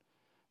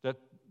 that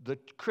the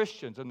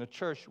Christians and the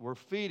church were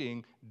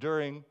feeding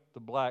during the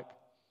Black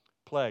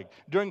Plague.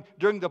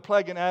 During the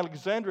plague in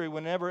Alexandria,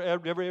 whenever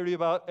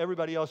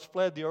everybody else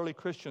fled, the early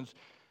Christians,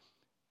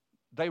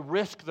 they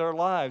risked their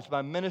lives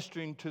by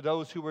ministering to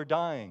those who were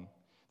dying.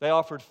 They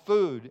offered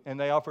food and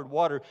they offered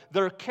water.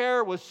 Their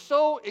care was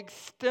so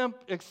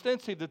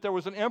extensive that there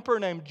was an emperor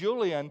named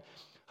Julian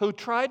who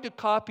tried to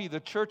copy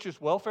the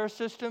church's welfare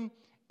system,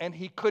 and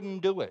he couldn't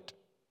do it.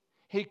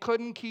 He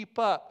couldn't keep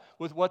up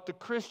with what the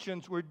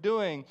Christians were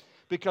doing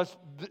because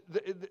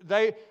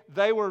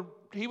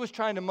he was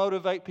trying to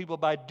motivate people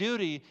by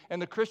duty,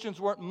 and the Christians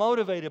weren't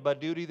motivated by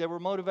duty, they were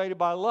motivated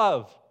by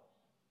love.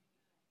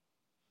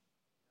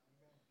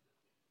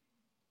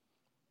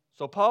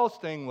 So Paul's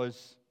thing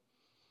was,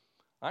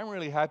 I'm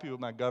really happy with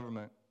my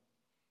government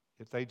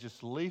if they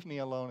just leave me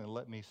alone and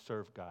let me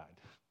serve God.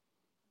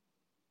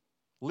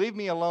 Leave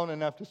me alone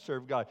enough to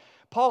serve God.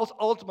 Paul's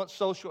ultimate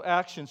social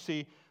action,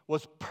 see,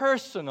 was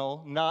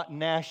personal, not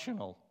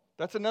national.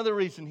 That's another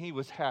reason he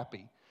was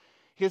happy.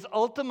 His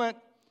ultimate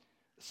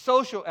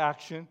social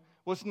action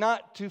was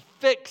not to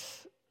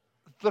fix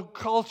the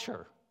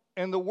culture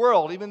and the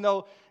world, even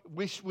though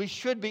we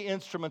should be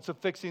instruments of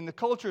fixing the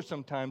culture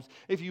sometimes.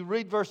 If you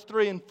read verse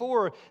 3 and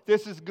 4,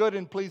 this is good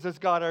and pleases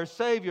God our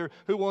Savior,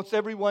 who wants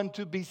everyone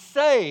to be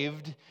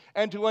saved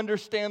and to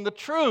understand the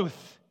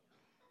truth.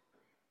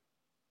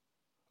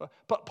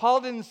 But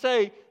Paul didn't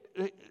say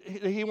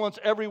he wants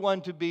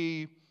everyone to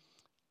be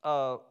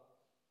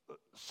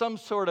some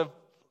sort of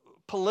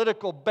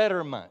political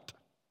betterment.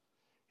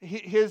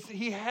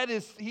 He had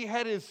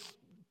his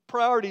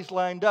priorities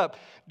lined up.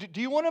 Do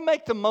you want to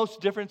make the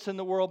most difference in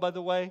the world, by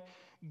the way?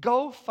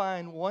 Go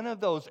find one of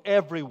those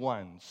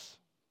everyones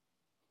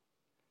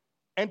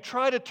and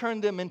try to turn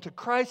them into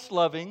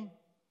Christ-loving,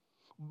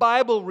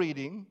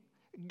 Bible-reading,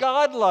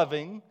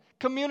 God-loving,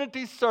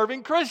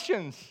 community-serving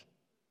Christians.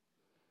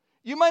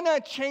 You might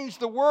not change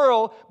the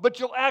world, but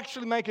you'll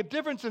actually make a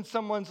difference in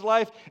someone's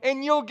life,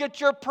 and you'll get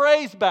your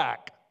praise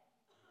back.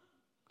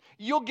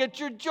 You'll get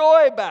your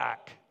joy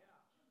back.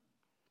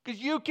 Because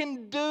you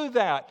can do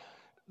that.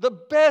 The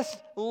best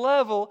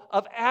level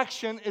of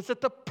action is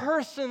at the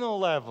personal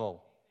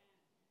level.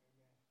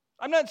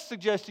 I'm not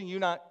suggesting you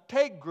not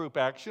take group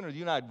action or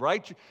you not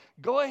write.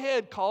 Go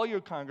ahead, call your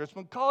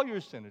congressman, call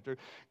your senator.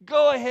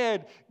 Go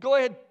ahead,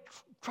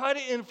 try to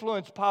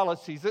influence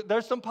policies.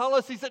 There's some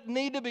policies that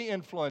need to be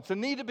influenced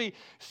and need to be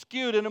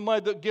skewed in a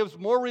way that gives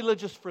more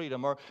religious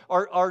freedom or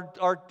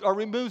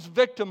removes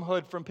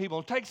victimhood from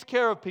people, takes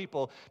care of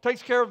people,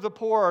 takes care of the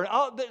poor.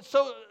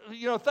 So,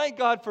 thank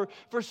God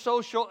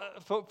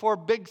for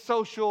big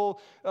social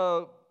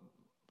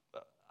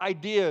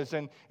ideas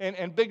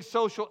and big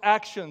social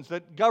actions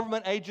that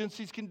government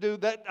agencies can do.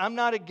 That I'm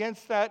not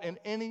against that in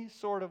any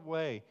sort of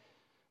way.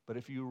 But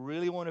if you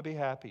really want to be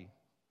happy,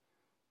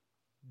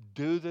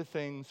 do the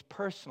things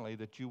personally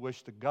that you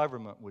wish the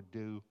government would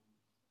do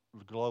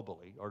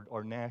globally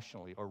or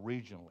nationally or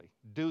regionally.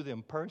 Do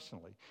them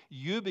personally.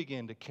 You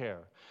begin to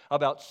care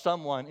about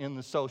someone in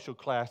the social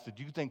class that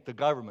you think the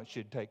government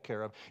should take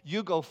care of.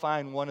 You go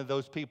find one of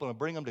those people and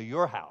bring them to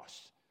your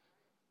house.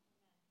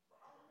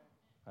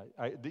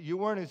 You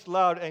weren't as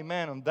loud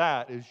amen on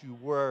that as you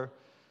were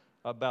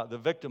about the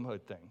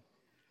victimhood thing.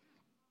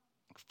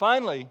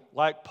 Finally,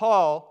 like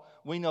Paul,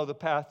 we know the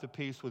path to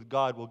peace with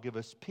God will give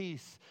us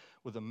peace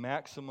with a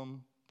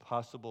maximum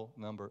possible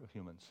number of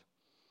humans.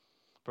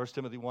 1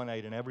 Timothy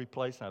 1:8, in every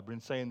place, and I've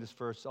been saying this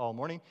verse all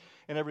morning,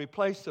 in every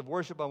place of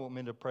worship I want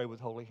men to pray with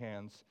holy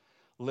hands,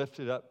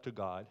 lifted up to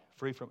God,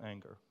 free from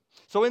anger.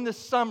 So in this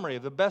summary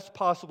of the best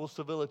possible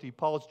civility,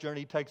 Paul's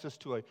journey takes us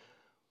to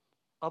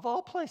of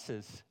all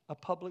places, a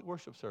public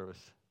worship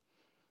service.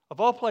 Of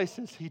all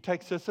places, he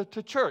takes us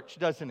to church,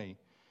 doesn't he?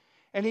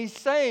 And he's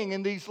saying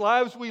in these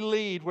lives we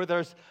lead where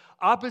there's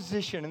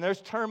opposition and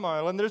there's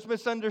turmoil and there's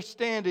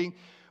misunderstanding,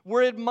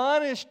 we're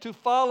admonished to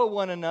follow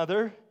one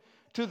another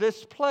to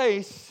this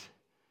place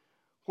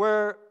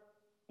where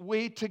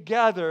we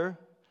together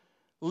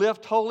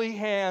lift holy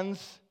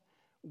hands,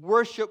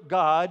 worship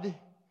God,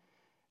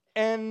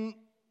 and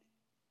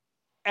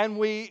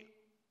we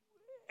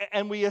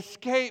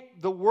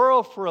escape the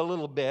world for a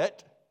little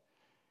bit.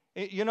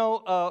 It's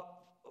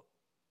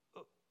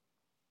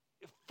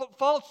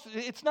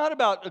not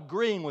about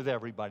agreeing with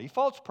everybody.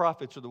 False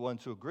prophets are the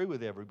ones who agree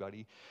with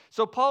everybody.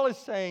 So Paul is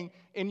saying,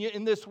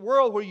 in this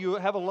world where you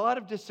have a lot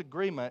of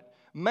disagreement,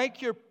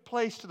 make your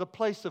place to the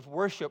place of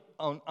worship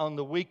on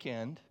the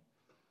weekend,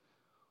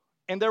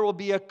 and there will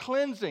be a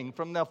cleansing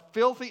from the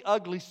filthy,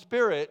 ugly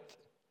spirit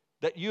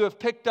that you have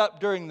picked up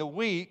during the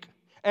week,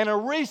 and a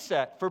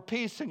reset for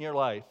peace in your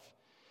life.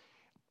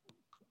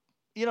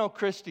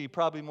 Christy,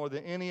 probably more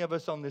than any of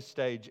us on this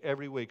stage,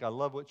 every week, I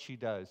love what she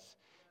does.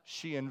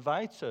 She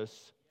invites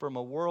us from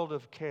a world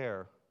of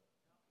care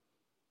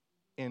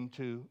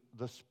into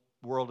the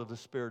world of the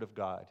Spirit of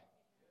God.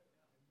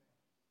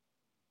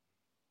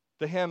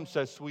 The hymn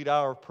says, sweet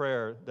hour of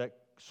prayer that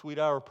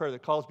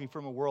calls me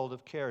from a world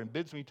of care and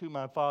bids me to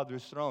my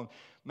Father's throne,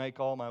 make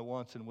all my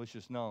wants and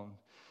wishes known.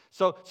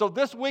 So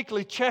this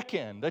weekly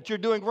check-in that you're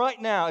doing right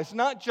now is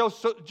not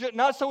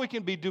so we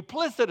can be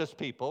duplicitous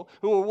people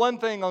who are one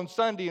thing on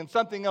Sunday and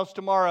something else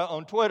tomorrow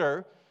on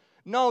Twitter.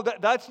 No,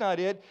 that's not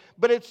it.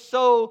 But it's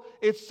so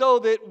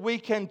that we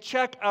can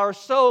check our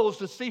souls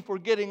to see if we're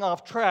getting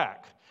off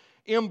track.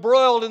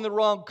 embroiled in the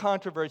wrong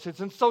controversies.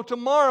 And so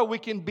tomorrow we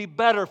can be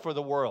better for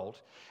the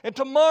world. And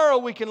tomorrow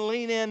we can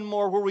lean in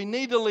more where we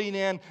need to lean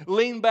in,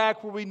 lean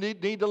back where we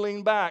need to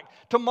lean back.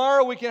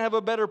 Tomorrow we can have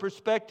a better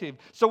perspective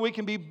so we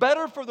can be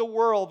better for the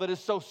world that is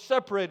so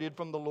separated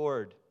from the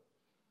Lord.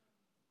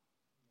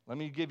 Let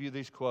me give you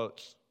these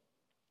quotes.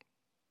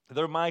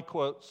 They're my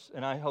quotes,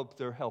 and I hope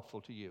they're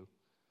helpful to you.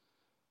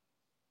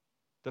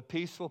 The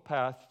peaceful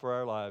path for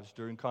our lives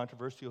during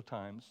controversial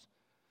times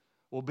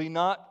will be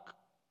not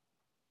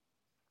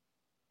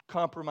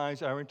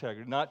compromise our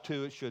integrity, not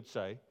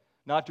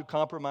to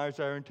compromise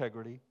our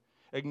integrity,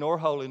 ignore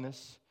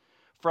holiness,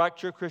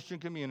 fracture Christian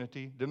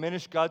community,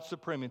 diminish God's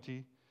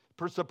supremacy,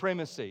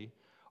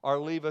 or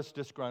leave us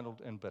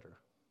disgruntled and bitter.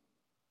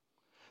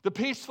 The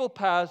peaceful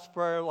path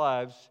for our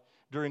lives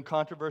during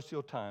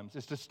controversial times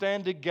is to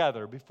stand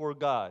together before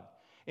God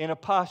in a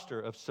posture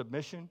of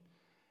submission,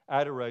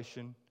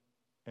 adoration,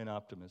 and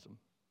optimism.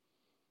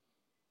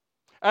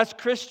 As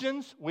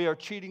Christians, we are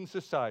cheating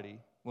society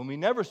when we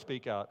never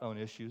speak out on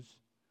issues.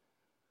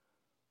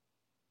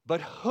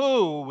 But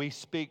who we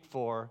speak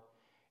for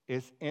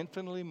is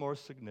infinitely more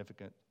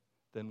significant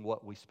than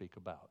what we speak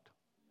about.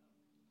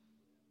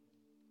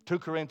 2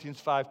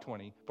 Corinthians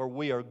 5:20, for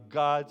we are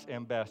God's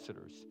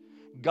ambassadors.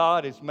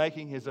 God is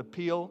making his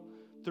appeal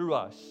through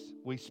us.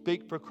 We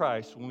speak for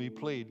Christ when we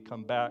plead,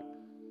 come back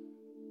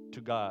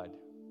to God.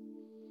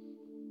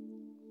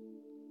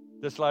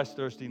 This last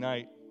Thursday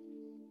night,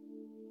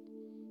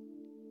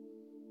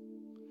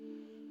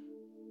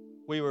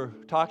 we were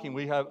talking.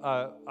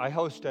 I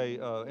host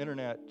a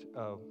internet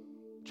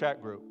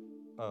chat group,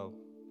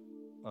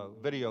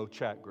 video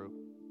chat group.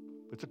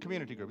 It's a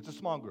community group. It's a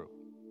small group,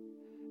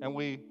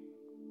 and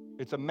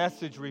it's a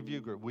message review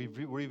group. We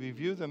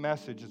review the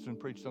message that's been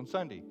preached on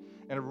Sunday,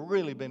 and I've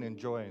really been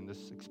enjoying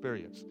this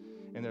experience.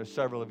 And there's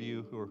several of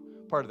you who are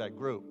part of that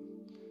group.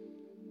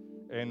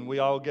 And we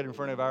all get in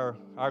front of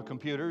our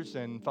computers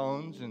and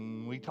phones,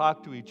 and we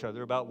talk to each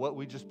other about what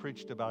we just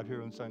preached about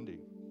here on Sunday.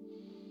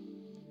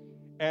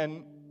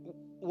 And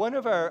one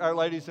of our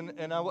ladies,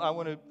 and I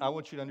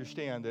want you to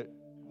understand that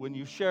when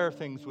you share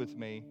things with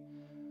me,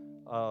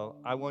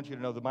 I want you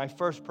to know that my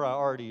first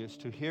priority is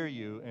to hear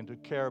you and to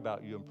care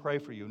about you and pray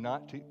for you,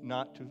 not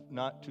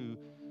to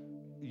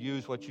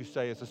use what you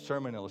say as a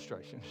sermon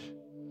illustration.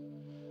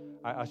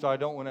 So I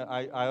don't want to.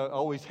 I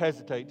always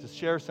hesitate to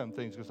share some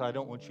things because I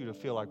don't want you to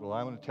feel like, well,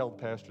 I'm going to tell the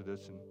pastor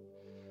this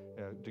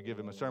and to give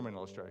him a sermon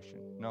illustration.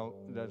 No,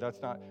 that's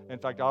not. In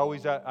fact,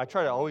 I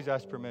try to always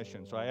ask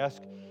permission. So I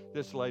asked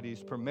this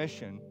lady's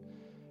permission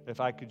if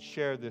I could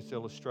share this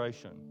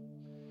illustration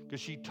because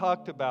she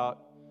talked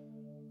about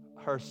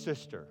her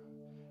sister,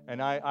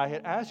 and I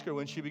had asked her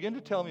when she began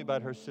to tell me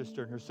about her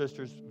sister and her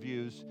sister's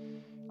views.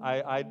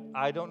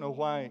 I don't know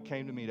why it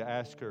came to me to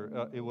ask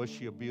her, was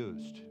she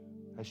abused?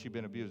 Has she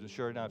been abused? And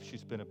sure enough,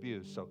 she's been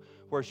abused. So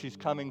where she's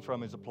coming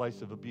from is a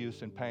place of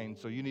abuse and pain.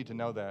 So you need to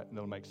know that, and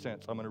it'll make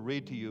sense. I'm going to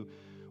read to you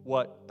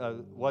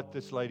what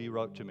this lady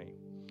wrote to me.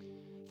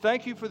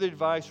 Thank you for the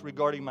advice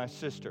regarding my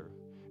sister.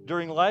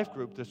 During life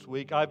group this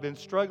week, I've been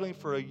struggling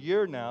for a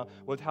year now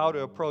with how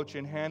to approach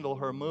and handle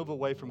her move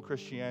away from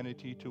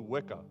Christianity to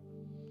Wicca.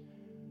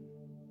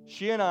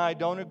 She and I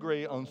don't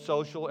agree on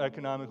social,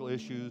 economical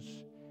issues.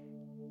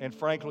 And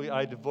frankly,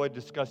 I avoid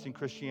discussing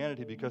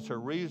Christianity because her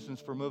reasons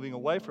for moving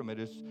away from it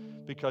is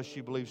because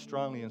she believes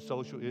strongly in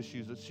social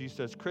issues that she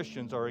says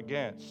Christians are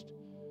against.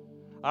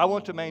 I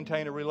want to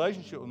maintain a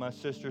relationship with my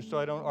sister so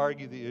I don't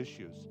argue the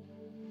issues.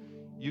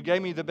 You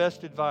gave me the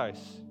best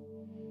advice.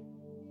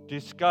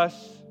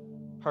 Discuss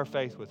her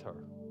faith with her.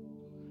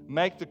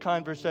 Make the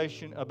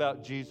conversation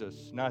about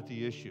Jesus, not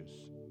the issues.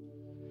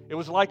 It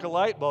was like a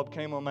light bulb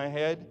came on my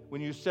head when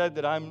you said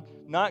that I'm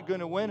not going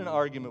to win an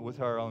argument with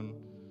her on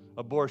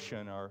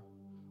abortion or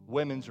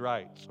women's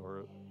rights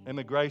or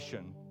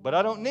immigration, but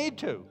I don't need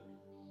to.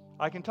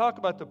 I can talk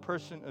about the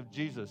person of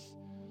Jesus.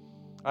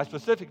 I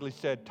specifically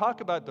said,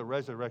 talk about the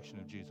resurrection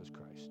of Jesus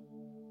Christ.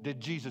 Did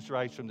Jesus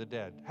rise from the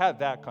dead? Have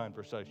that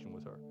conversation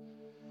with her.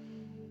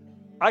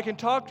 I can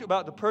talk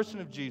about the person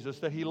of Jesus,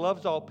 that he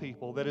loves all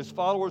people, that his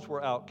followers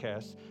were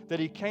outcasts, that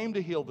he came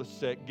to heal the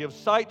sick, give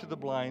sight to the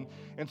blind,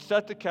 and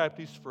set the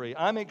captives free.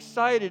 I'm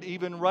excited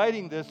even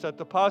writing this at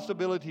the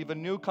possibility of a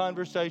new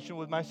conversation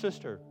with my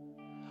sister.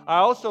 I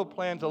also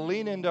plan to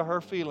lean into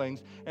her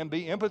feelings and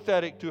be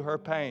empathetic to her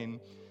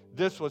pain.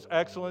 This was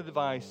excellent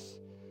advice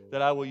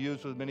that I will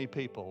use with many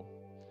people.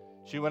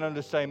 She went on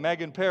to say,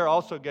 Megan Pear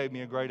also gave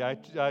me a great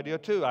idea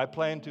too. I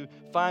plan to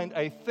find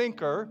a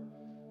thinker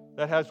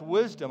that has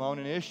wisdom on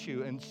an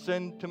issue and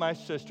send to my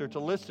sister to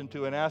listen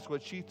to and ask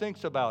what she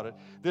thinks about it.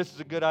 This is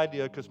a good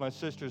idea because my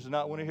sister does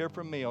not want to hear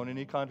from me on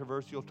any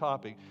controversial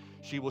topic.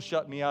 She will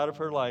shut me out of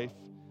her life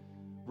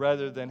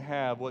rather than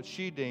have what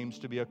she deems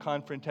to be a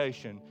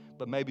confrontation,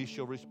 but maybe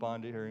she'll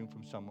respond to hearing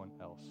from someone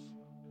else.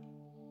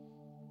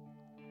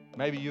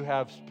 Maybe you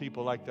have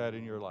people like that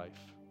in your life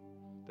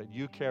that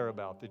you care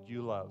about, that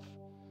you love,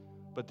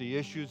 but the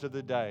issues of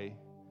the day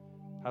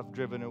have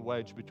driven a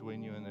wedge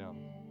between you and them.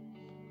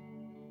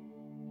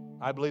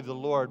 I believe the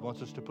Lord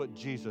wants us to put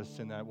Jesus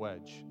in that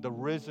wedge, the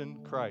risen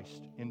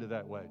Christ into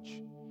that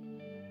wedge.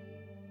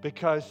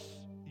 Because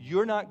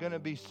you're not going to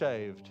be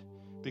saved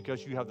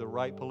because you have the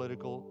right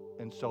political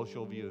and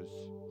social views.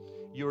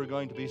 You are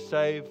going to be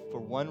saved for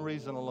one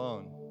reason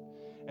alone,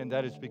 and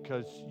that is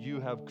because you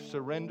have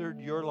surrendered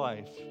your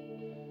life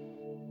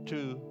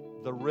to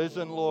the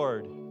risen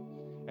Lord,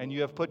 and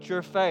you have put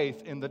your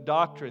faith in the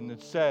doctrine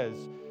that says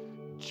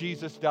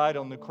Jesus died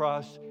on the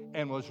cross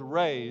and was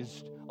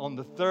raised on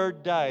the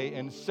third day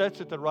and sits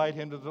at the right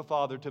hand of the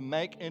Father to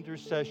make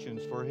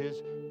intercessions for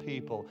His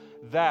people.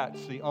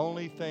 That's the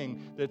only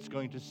thing that's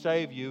going to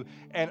save you.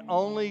 And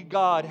only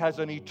God has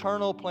an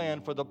eternal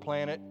plan for the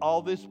planet.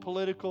 All this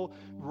political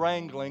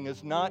wrangling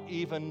is not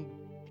even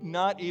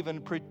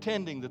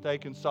pretending that they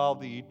can solve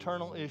the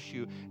eternal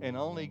issue. And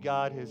only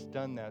God has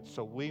done that.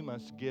 So we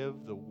must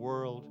give the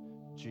world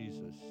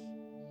Jesus.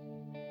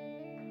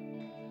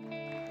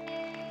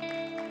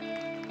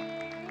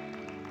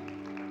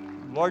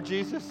 Lord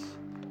Jesus,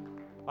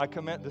 I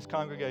commit this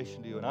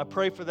congregation to you. And I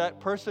pray for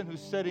that person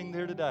who's sitting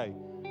there today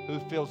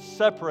who feels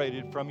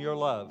separated from your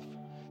love,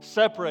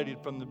 separated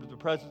from the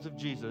presence of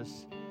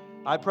Jesus.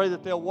 I pray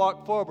that they'll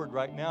walk forward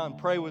right now and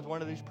pray with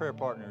one of these prayer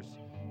partners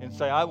and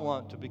say, I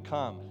want to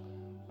become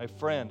a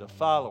friend, a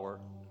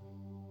follower,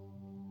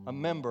 a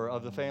member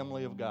of the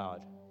family of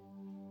God.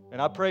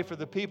 And I pray for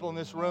the people in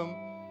this room,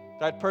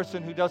 that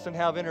person who doesn't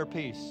have inner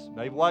peace.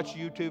 They've watched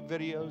YouTube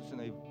videos, and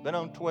they've been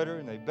on Twitter,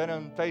 and they've been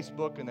on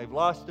Facebook, and they've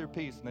lost their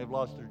peace, and they've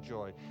lost their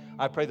joy.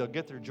 I pray they'll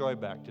get their joy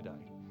back today,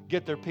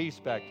 get their peace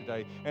back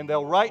today, and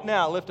they'll right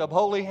now lift up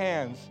holy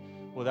hands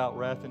without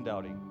wrath and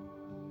doubting.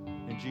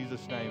 In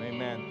Jesus' name,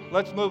 amen.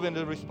 Let's move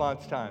into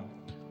response time.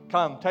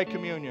 Come, take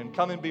communion.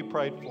 Come and be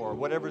prayed for.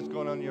 Whatever's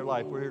going on in your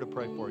life, we're here to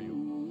pray for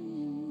you.